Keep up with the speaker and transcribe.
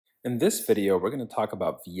In this video, we're going to talk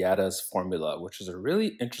about Vieta's formula, which is a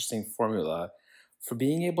really interesting formula for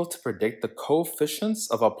being able to predict the coefficients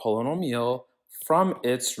of a polynomial from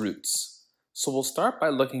its roots. So we'll start by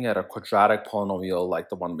looking at a quadratic polynomial like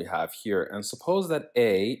the one we have here, and suppose that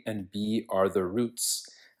a and b are the roots.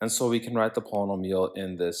 And so we can write the polynomial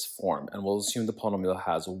in this form, and we'll assume the polynomial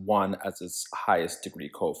has 1 as its highest degree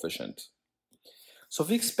coefficient. So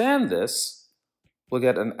if we expand this, we'll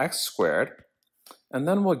get an x squared, and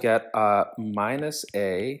then we'll get a minus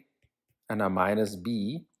a and a minus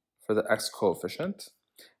b for the x coefficient,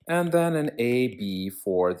 and then an ab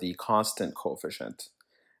for the constant coefficient.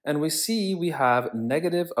 And we see we have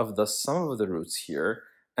negative of the sum of the roots here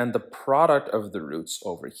and the product of the roots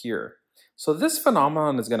over here. So this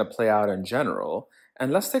phenomenon is going to play out in general,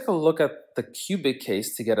 and let's take a look at the cubic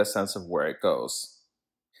case to get a sense of where it goes.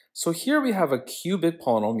 So here we have a cubic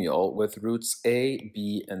polynomial with roots a,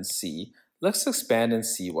 b, and c. Let's expand and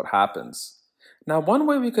see what happens. Now, one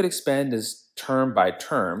way we could expand is term by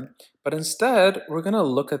term, but instead we're going to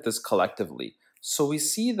look at this collectively. So we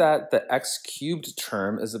see that the x cubed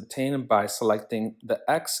term is obtained by selecting the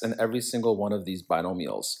x in every single one of these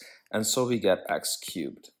binomials, and so we get x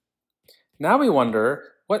cubed. Now we wonder,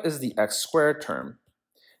 what is the x squared term?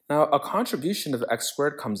 Now, a contribution of x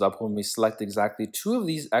squared comes up when we select exactly 2 of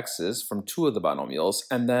these x's from 2 of the binomials,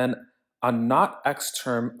 and then a not x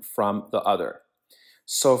term from the other.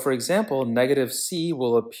 So for example, negative c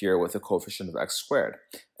will appear with a coefficient of x squared,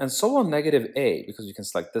 and so will negative a, because we can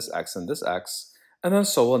select this x and this x, and then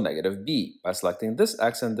so will negative b by selecting this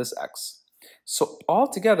x and this x. So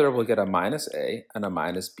altogether we'll get a minus a and a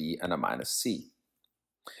minus b and a minus c.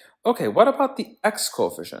 Okay, what about the x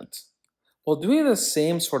coefficient? Well, doing the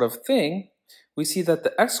same sort of thing, we see that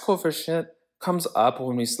the x coefficient comes up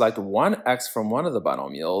when we select one x from one of the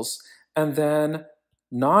binomials, and then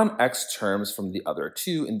non-x terms from the other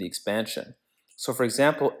 2 in the expansion. So for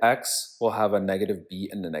example, x will have a negative b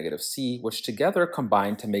and a negative c, which together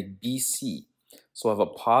combine to make bc. So we'll have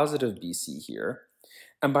a positive bc here.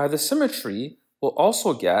 And by the symmetry, we'll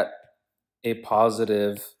also get a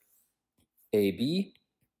positive ab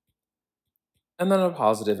and then a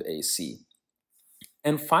positive ac.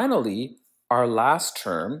 And finally, our last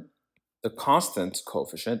term, the constant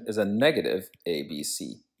coefficient, is a negative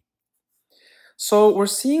abc. So we're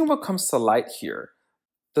seeing what comes to light here.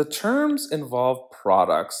 The terms involve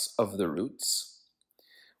products of the roots,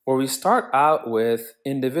 where we start out with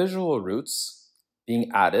individual roots being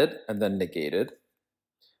added and then negated.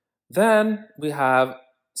 Then we have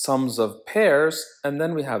sums of pairs, and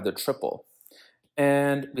then we have the triple.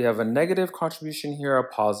 And we have a negative contribution here, a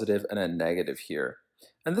positive, and a negative here.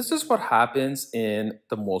 And this is what happens in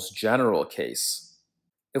the most general case.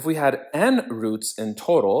 If we had n roots in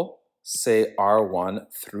total, say R1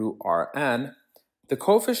 through Rn, the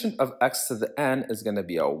coefficient of x to the n is going to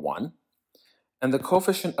be a 1, and the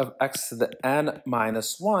coefficient of x to the n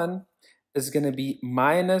minus 1 is going to be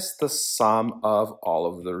minus the sum of all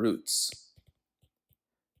of the roots.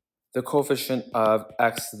 The coefficient of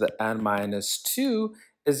x to the n minus 2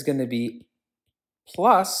 is going to be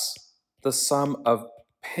plus the sum of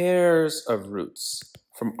pairs of roots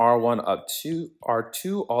from R1 up to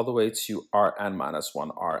R2 all the way to Rn minus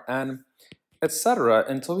 1 Rn, etc.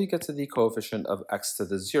 until we get to the coefficient of x to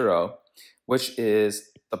the 0, which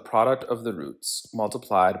is the product of the roots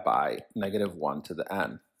multiplied by negative 1 to the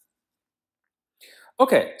n.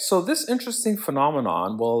 Okay, so this interesting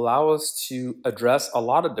phenomenon will allow us to address a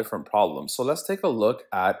lot of different problems. So let's take a look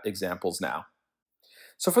at examples now.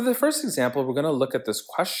 So for the first example, we're going to look at this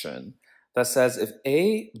question that says if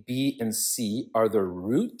a, b, and c are the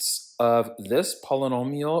roots of this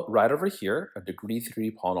polynomial right over here, a degree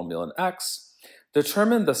 3 polynomial in x,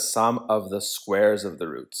 determine the sum of the squares of the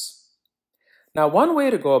roots. Now, one way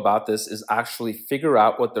to go about this is actually figure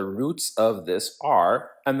out what the roots of this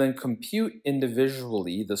are and then compute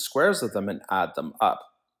individually the squares of them and add them up.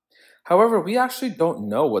 However, we actually don't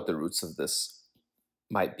know what the roots of this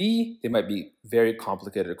might be. They might be very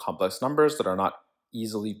complicated, complex numbers that are not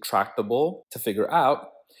easily tractable to figure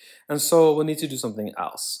out, and so we'll need to do something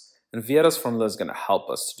else. And Vieta's formula is going to help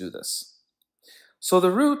us to do this. So the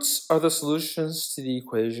roots are the solutions to the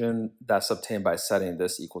equation that's obtained by setting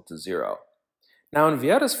this equal to 0. Now in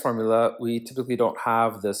Vieta's formula, we typically don't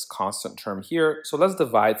have this constant term here, so let's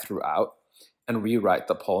divide throughout and rewrite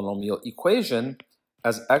the polynomial equation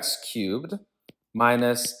as x cubed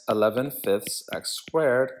minus 11/5 x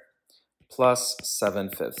squared plus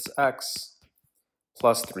 7/5 x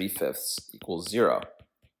plus 3/5 equals 0.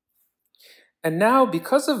 And now,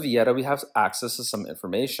 because of Vieta, we have access to some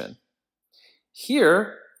information.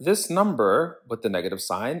 Here, this number with the negative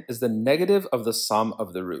sign is the negative of the sum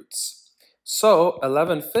of the roots. So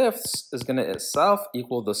 11/5 is going to itself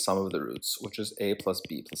equal the sum of the roots, which is a plus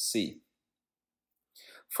b plus c.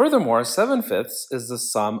 Furthermore, 7/5 is the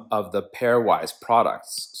sum of the pairwise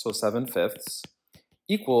products. So 7/5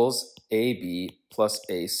 equals AB plus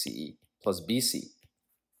AC plus BC.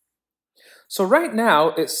 So right now,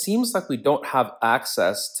 it seems like we don't have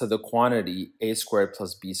access to the quantity a squared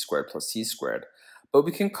plus b squared plus c squared, but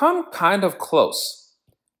we can come kind of close.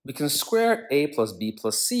 We can square a plus b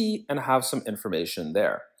plus c and have some information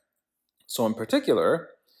there. So in particular,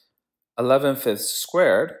 11/5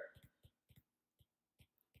 squared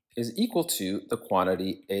is equal to the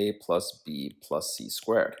quantity a plus b plus c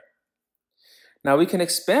squared. Now we can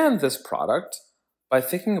expand this product by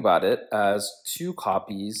thinking about it as two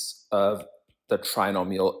copies of the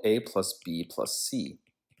trinomial a plus b plus c.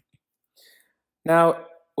 Now,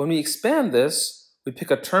 when we expand this, we pick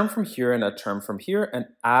a term from here and a term from here and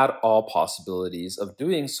add all possibilities of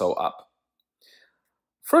doing so up.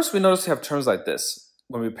 First, we notice we have terms like this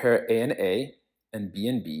when we pair a and b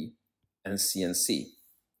and c.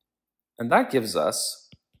 And that gives us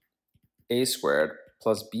a squared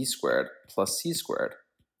plus b squared plus c squared,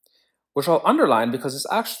 which I'll underline because it's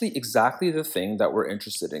actually exactly the thing that we're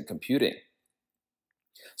interested in computing.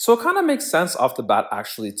 So it kind of makes sense off the bat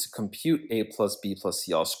actually to compute a plus b plus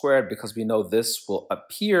c all squared because we know this will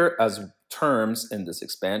appear as terms in this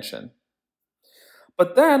expansion.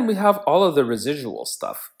 But then we have all of the residual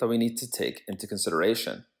stuff that we need to take into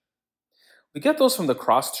consideration. We get those from the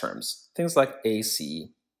cross terms, things like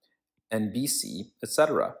AC and BC,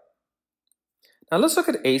 etc. Now let's look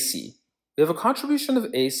at AC. We have a contribution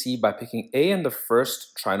of AC by picking A in the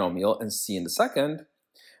first trinomial and C in the second.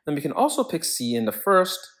 Then we can also pick C in the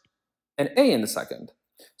first and A in the second.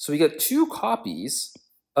 So we get two copies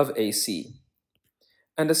of AC.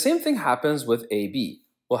 And the same thing happens with AB.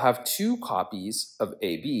 We'll have two copies of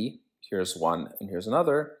AB. Here's one and here's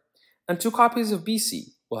another. And two copies of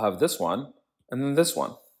BC. We'll have this one and then this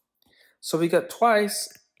one. So we get twice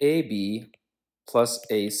AB plus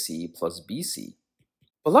AC plus BC.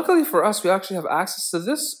 But luckily for us, we actually have access to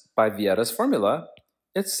this by Vieta's formula.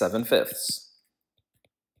 It's 7/5.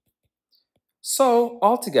 So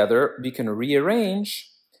altogether, we can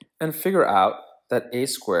rearrange and figure out that a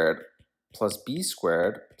squared plus b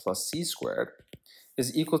squared plus c squared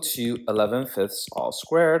is equal to 11/5 all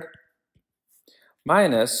squared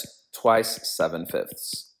minus twice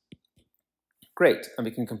 7/5. Great, and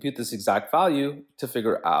we can compute this exact value to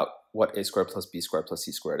figure out what a squared plus b squared plus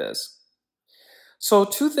c squared is. So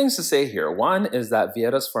two things to say here. One is that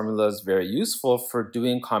Vieta's formula is very useful for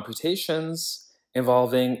doing computations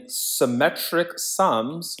involving symmetric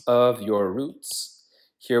sums of your roots.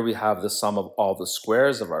 Here we have the sum of all the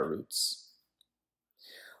squares of our roots.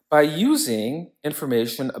 By using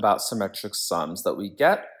information about symmetric sums that we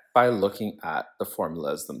get by looking at the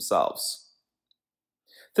formulas themselves.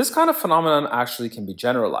 This kind of phenomenon actually can be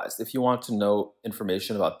generalized. If you want to know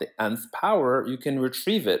information about the nth power, you can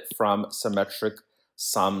retrieve it from symmetric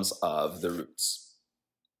sums of the roots.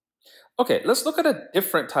 Okay, let's look at a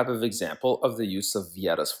different type of example of the use of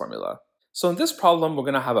Vieta's formula. So in this problem, we're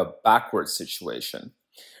going to have a backward situation,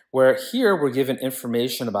 where here we're given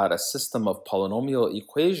information about a system of polynomial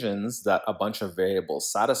equations that a bunch of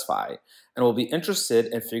variables satisfy, and we'll be interested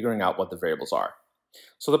in figuring out what the variables are.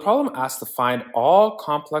 So the problem asks to find all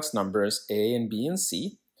complex numbers a and b and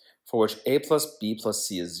c, for which a plus b plus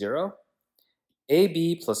c is 0,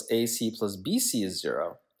 ab plus ac plus bc is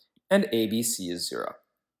 0, and abc is 0.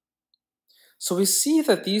 So we see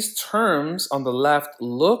that these terms on the left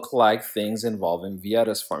look like things involving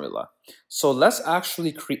Vieta's formula. So let's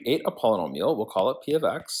actually create a polynomial, we'll call it p of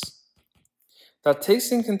x, that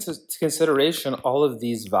takes into consideration all of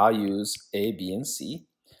these values a, b, and c.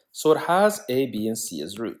 So it has a, b, and c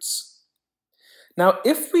as roots. Now,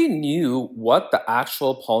 if we knew what the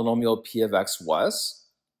actual polynomial p of x was,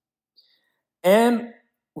 and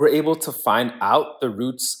we're able to find out the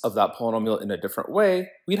roots of that polynomial in a different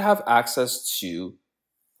way, we'd have access to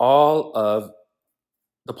all of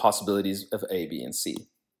the possibilities of a, b, and c.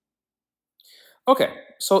 Okay,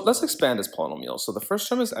 so let's expand this polynomial. So the first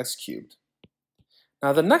term is x cubed.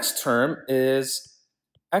 Now the next term is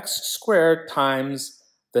x squared times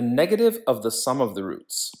the negative of the sum of the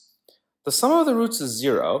roots. The sum of the roots is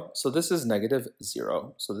 0, so this is negative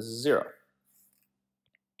 0, so this is 0.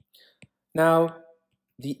 Now,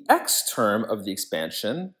 the x term of the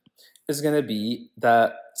expansion is going to be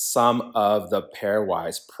the sum of the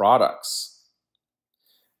pairwise products.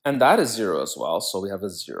 And that is 0 as well, so we have a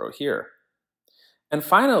 0 here. And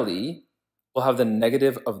finally, we'll have the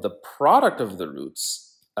negative of the product of the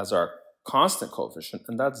roots, as our constant coefficient,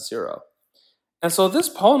 and that's 0. And so this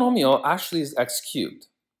polynomial actually is x cubed.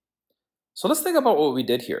 So let's think about what we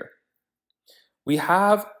did here. We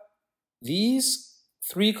have these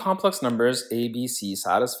three complex numbers, a, b, c,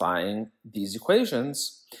 satisfying these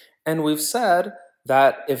equations, and we've said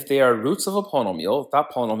that if they are roots of a polynomial,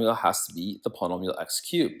 that polynomial has to be the polynomial x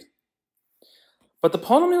cubed. But the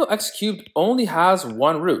polynomial x cubed only has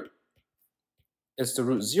one root. It's the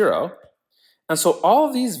root 0. And so all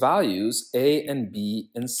of these values, a and b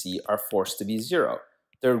and c, are forced to be 0.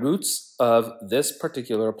 They're roots of this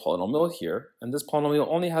particular polynomial here, and this polynomial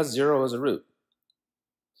only has 0 as a root.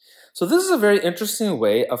 So this is a very interesting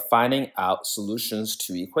way of finding out solutions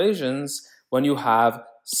to equations when you have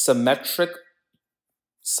symmetric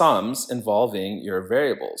sums involving your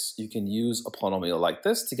variables. You can use a polynomial like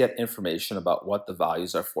this to get information about what the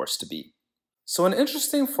values are forced to be. So an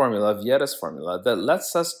interesting formula, Vieta's formula, that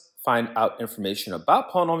lets us find out information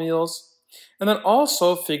about polynomials and then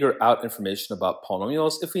also figure out information about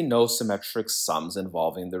polynomials if we know symmetric sums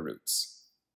involving the roots.